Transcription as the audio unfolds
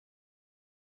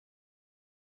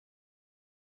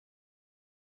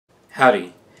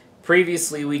Howdy.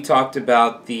 Previously we talked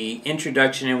about the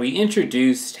introduction and we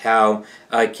introduced how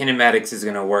kinematics is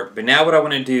going to work. But now what I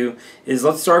want to do is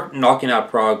let's start knocking out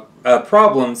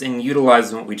problems and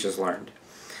utilizing what we just learned.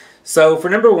 So for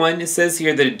number one, it says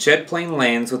here that a jet plane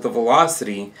lands with a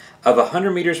velocity of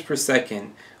 100 meters per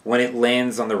second when it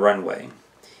lands on the runway.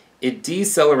 It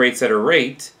decelerates at a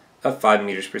rate of 5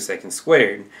 meters per second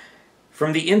squared.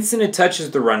 From the instant it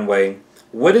touches the runway,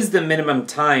 what is the minimum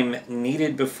time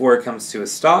needed before it comes to a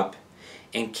stop?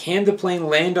 And can the plane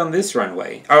land on this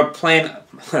runway? Or plane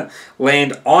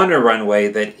land on a runway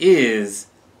that is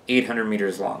 800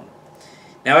 meters long?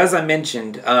 Now, as I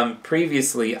mentioned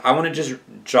previously, I want to just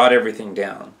jot everything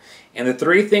down. And the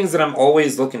three things that I'm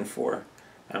always looking for,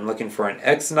 I'm looking for an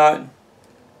x naught,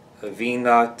 a v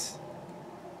naught,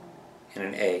 and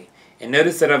an a. And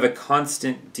notice that I have a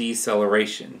constant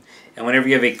deceleration. And whenever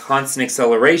you have a constant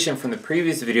acceleration from the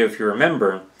previous video, if you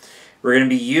remember, we're going to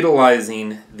be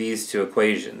utilizing these two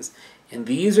equations. And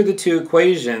these are the two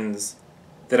equations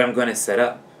that I'm going to set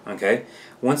up. Okay?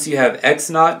 Once you have x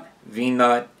naught, v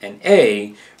naught, and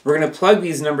a, we're going to plug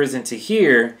these numbers into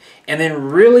here and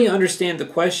then really understand the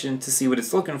question to see what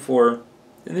it's looking for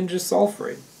and then just solve for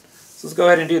it. So let's go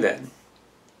ahead and do that.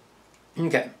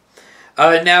 Okay.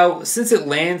 Now, since it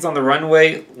lands on the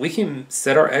runway, we can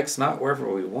set our x naught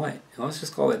wherever we want. And let's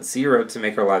just call it 0 to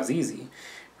make our lives easy.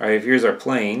 All right, if here's our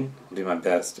plane, I'll do my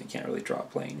best. I can't really draw a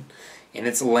plane. And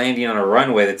it's landing on a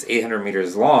runway that's 800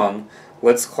 meters long.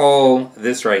 Let's call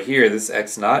this right here, this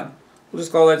x naught, we'll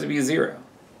just call that to be 0.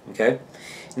 Okay?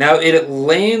 Now, it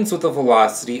lands with a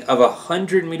velocity of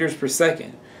 100 meters per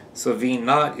second. So v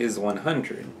naught is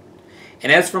 100.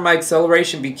 And as for my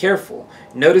acceleration, be careful.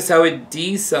 Notice how it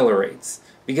decelerates.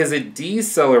 Because it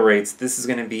decelerates, this is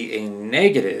going to be a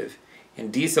negative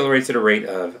and decelerates at a rate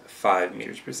of 5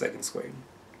 meters per second squared.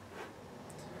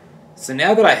 So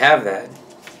now that I have that,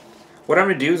 what I'm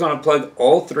going to do is I'm going to plug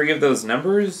all three of those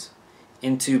numbers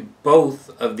into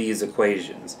both of these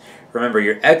equations. Remember,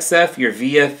 your xf, your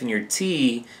vf, and your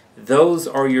t, those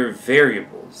are your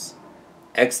variables.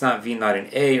 X naught, v naught,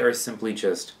 and a are simply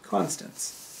just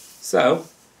constants. So,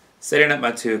 setting up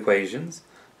my two equations,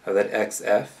 I have that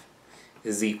xf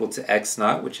is equal to x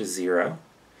naught, which is 0,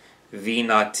 v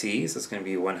naught t, so it's going to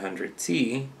be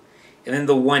 100t, and then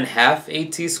the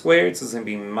 1/2 at squared, so it's going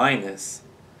to be minus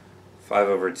 5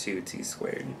 over 2t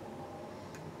squared.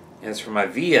 As for my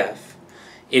vf,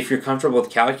 if you're comfortable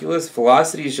with calculus,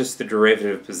 velocity is just the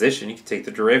derivative of position. You can take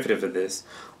the derivative of this,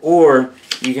 or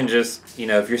you can just,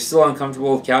 if you're still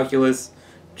uncomfortable with calculus,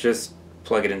 just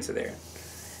plug it into there.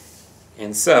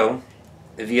 And so,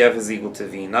 Vf is equal to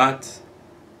V naught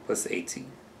plus At.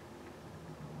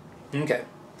 Okay.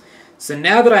 So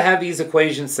now that I have these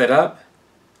equations set up,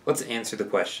 let's answer the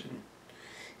question.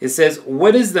 It says,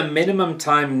 what is the minimum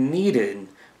time needed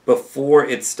before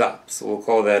it stops? So we'll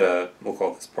call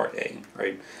this part A,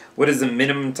 right? What is the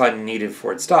minimum time needed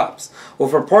before it stops? Well,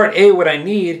 for part A, what I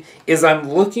need is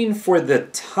I'm looking for the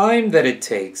time that it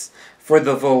takes for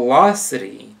the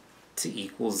velocity to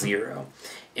equal 0.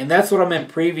 And that's what I meant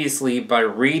previously by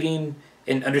reading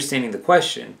and understanding the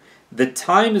question. The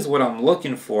time is what I'm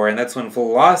looking for, and that's when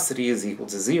velocity is equal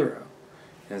to 0.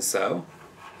 And so,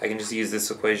 I can just use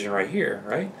this equation right here,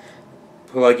 right?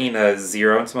 Plugging a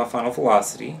 0 into my final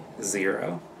velocity,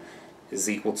 0 is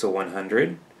equal to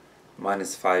 100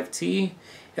 minus 5t.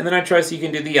 And then I trust you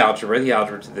can do the algebra. The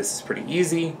algebra to this is pretty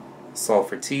easy. Solve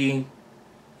for t.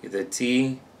 The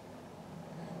t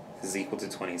is equal to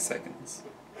 20 seconds.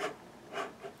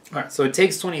 Alright, so it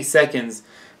takes 20 seconds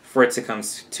for it to come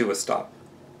to a stop.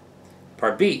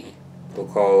 Part B, we'll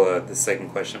call the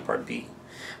second question Part B.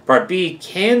 Part B,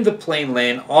 can the plane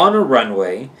land on a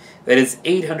runway that is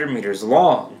 800 meters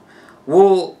long?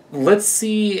 Well, let's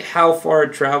see how far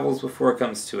it travels before it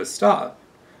comes to a stop.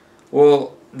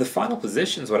 Well, the final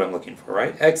position is what I'm looking for,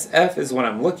 right? xf is what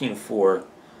I'm looking for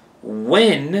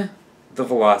when the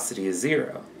velocity is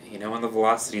 0. You know when the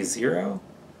velocity is 0?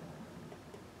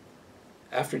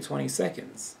 After 20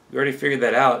 seconds. We already figured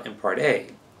that out in part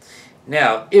A.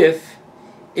 Now, if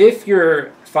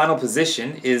your final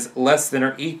position is less than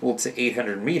or equal to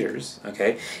 800 meters,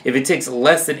 okay, if it takes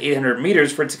less than 800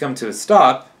 meters for it to come to a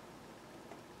stop,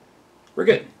 we're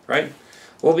good, right?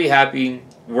 We'll be happy,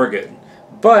 we're good.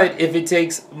 But if it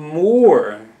takes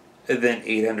more than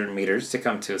 800 meters to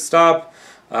come to a stop,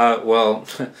 well,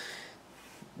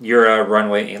 your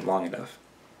runway ain't long enough.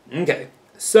 Okay.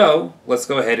 So, let's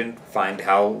go ahead and find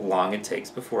how long it takes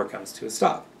before it comes to a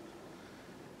stop.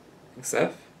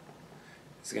 xf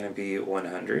is going to be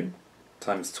 100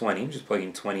 times 20, just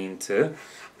plugging 20 into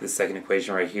the second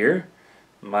equation right here,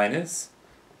 minus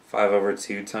 5 over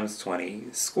 2 times 20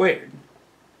 squared.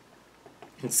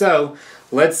 And so,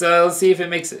 let's see if it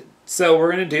makes it. So what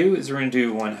we're going to do is we're going to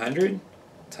do 100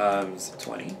 times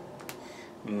 20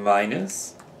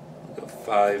 minus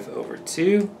 5 over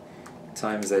 2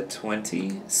 times that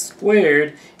 20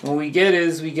 squared. And what we get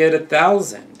is we get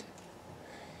 1,000.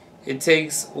 It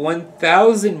takes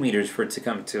 1,000 meters for it to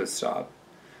come to a stop.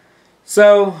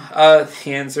 So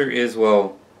the answer is,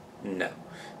 well, no.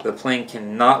 The plane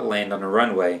cannot land on a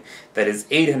runway that is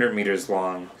 800 meters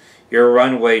long. Your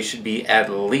runway should be at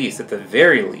least, at the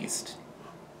very least,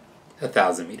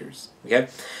 1,000 meters. Okay?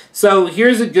 So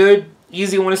here's a good,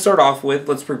 easy one to start off with.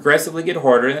 Let's progressively get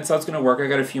harder, and that's how it's going to work. I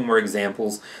got a few more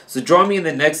examples. So join me in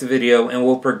the next video, and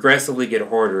we'll progressively get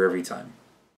harder every time.